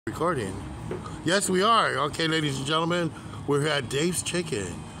Recording. Yes, we are. Okay, ladies and gentlemen, we're here at Dave's Chicken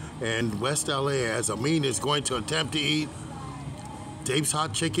in West LA as Amin is going to attempt to eat Dave's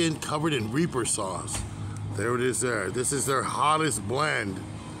hot chicken covered in Reaper sauce. There it is there. This is their hottest blend.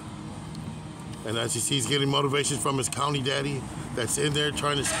 And as you see, he's getting motivation from his county daddy that's in there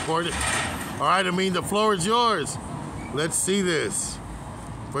trying to support it. All right, Amin, the floor is yours. Let's see this.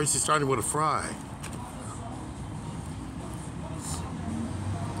 First, he's starting with a fry.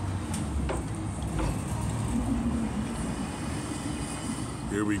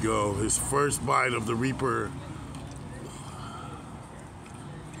 Here we go, his first bite of the Reaper.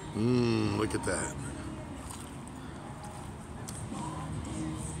 Look at that.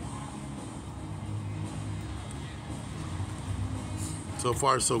 So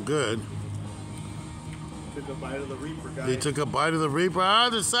far, so good. Took a bite of the Reaper, guys. He took a bite of the Reaper.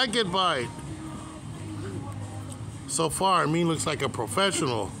 The second bite. So far, Amin looks like a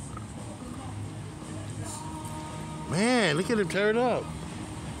professional. Man, look at him tear it up.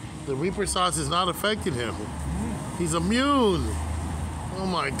 The Reaper sauce is not affecting him. He's immune. Oh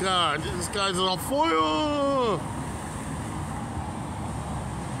my God, this guy's on fire.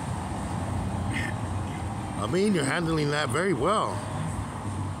 Amin, you're handling that very well.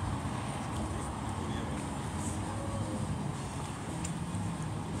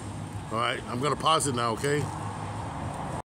 All right, I'm gonna pause it now, okay?